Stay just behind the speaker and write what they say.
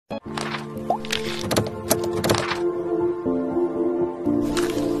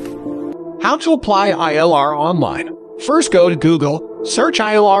How to apply ILR online. First, go to Google, search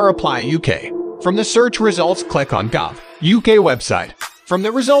ILR Apply UK. From the search results, click on Gov UK website. From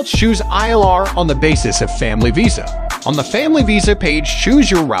the results, choose ILR on the basis of family visa. On the family visa page, choose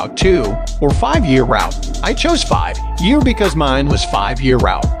your route 2 or 5-year route. I chose 5-year because mine was 5-year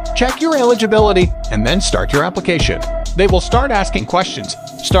route. Check your eligibility and then start your application. They will start asking questions,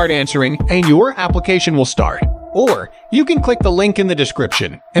 start answering, and your application will start. Or you can click the link in the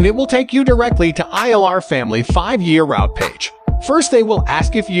description and it will take you directly to ILR Family 5-year route page. First, they will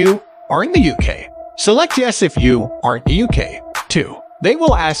ask if you are in the UK. Select yes if you are in the UK. 2. They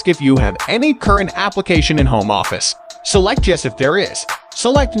will ask if you have any current application in Home Office. Select yes if there is.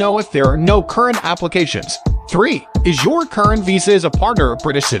 Select no if there are no current applications. 3. Is your current visa as a partner,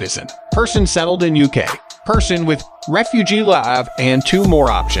 British citizen, person settled in UK, person with refugee leave, and 2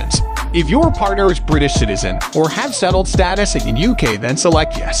 more options. If your partner is British citizen or have settled status in UK, then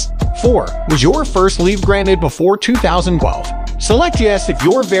select yes. 4. Was your first leave granted before 2012? Select yes if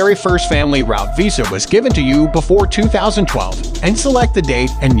your very first family route visa was given to you before 2012, and select the date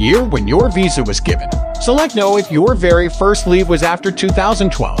and year when your visa was given. Select no if your very first leave was after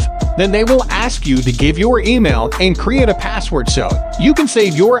 2012. Then they will ask you to give your email and create a password so you can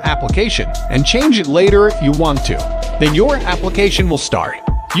save your application and change it later if you want to. Then your application will start.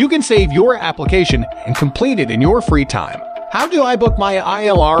 You can save your application and complete it in your free time. How do I book my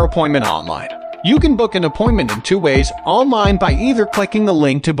ILR appointment online? You can book an appointment in 2 ways: online by either clicking the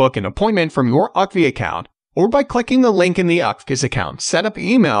link to book an appointment from your UKV account, or by clicking the link in the UKV's account setup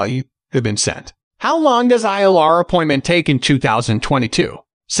email you have been sent. How long does ILR appointment take in 2022?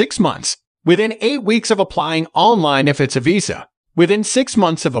 6 months. Within 8 weeks of applying online if it's a visa. Within 6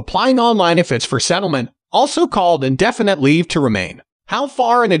 months of applying online if it's for settlement, also called indefinite leave to remain. How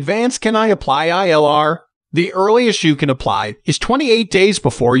far in advance can I apply ILR? The earliest you can apply is 28 days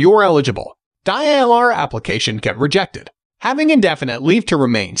before you're eligible. The ILR application get rejected. Having indefinite leave to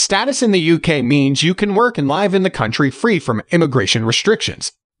remain status in the UK means you can work and live in the country free from immigration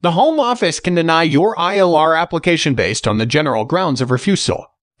restrictions. The Home Office can deny your ILR application based on the general grounds of refusal.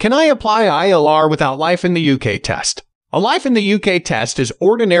 Can I apply ILR without life in the UK test? A life in the UK test is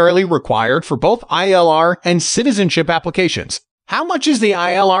ordinarily required for both ILR and citizenship applications. How much is the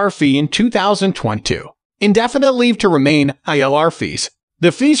ILR fee in 2022? Indefinite leave to remain ILR fees.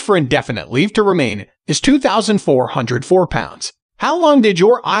 The fees for indefinite leave to remain is £2,404. How long did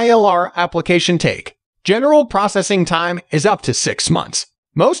your ILR application take? General processing time is up to 6 months.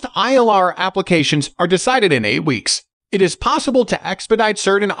 Most ILR applications are decided in 8 weeks. It is possible to expedite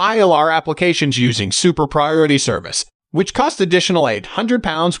certain ILR applications using Super Priority Service, which costs additional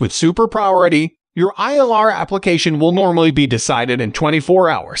 £800 with Super Priority. Your ILR application will normally be decided in 24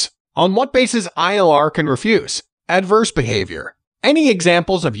 hours. On what basis ILR can refuse? Adverse behavior. Any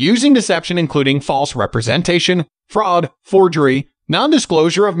examples of using deception including false representation, fraud, forgery,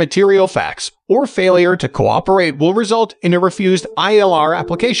 non-disclosure of material facts, or failure to cooperate will result in a refused ILR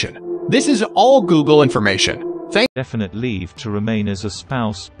application. This is all Google information. Definite leave to remain as a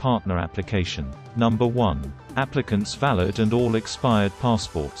spouse-partner application. Number 1. Applicant's valid and all expired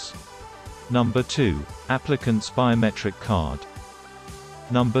passports. Number 2. Applicant's biometric card.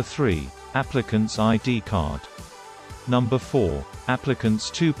 Number 3. Applicant's ID card. Number 4. Applicant's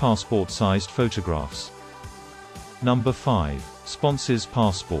 2 passport-sized photographs. Number 5. Sponsor's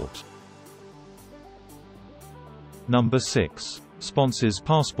passport. Number 6. Sponsor's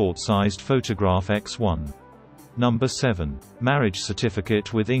passport-sized photograph X1. Number 7. Marriage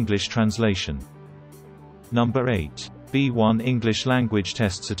certificate with English translation. Number 8. B1 English language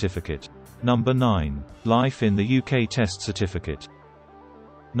test certificate. Number 9. Life in the UK test certificate.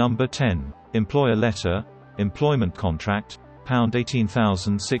 Number 10. Employer letter, employment contract,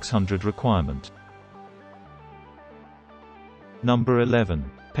 £18,600 requirement. Number 11.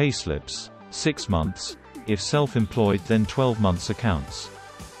 Payslips, 6 months, if self-employed then 12 months accounts.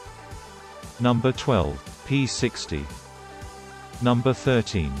 Number 12. P60. Number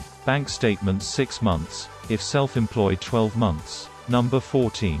 13. Bank statements 6 months, if self-employed 12 months. Number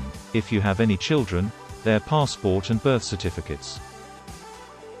 14. If you have any children, their passport and birth certificates.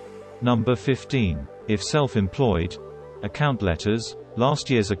 Number 15. If self-employed, account letters, last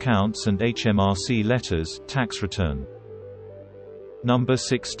year's accounts and HMRC letters, tax return. Number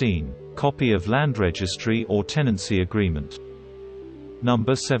 16. Copy of land registry or tenancy agreement.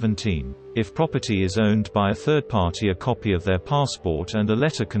 Number 17. If property is owned by a third party, a copy of their passport and a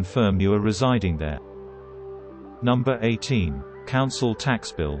letter confirm you are residing there. Number 18. Council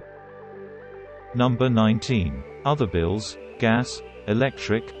tax bill. Number 19. Other bills, gas,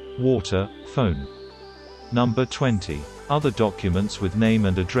 electric, water, phone. Number 20. Other documents with name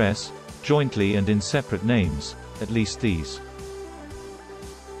and address, jointly and in separate names, at least these.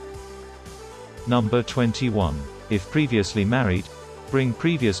 Number 21. If previously married, bring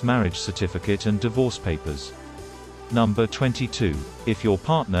previous marriage certificate and divorce papers. Number 22. If your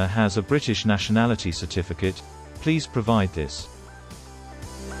partner has a British nationality certificate, please provide this.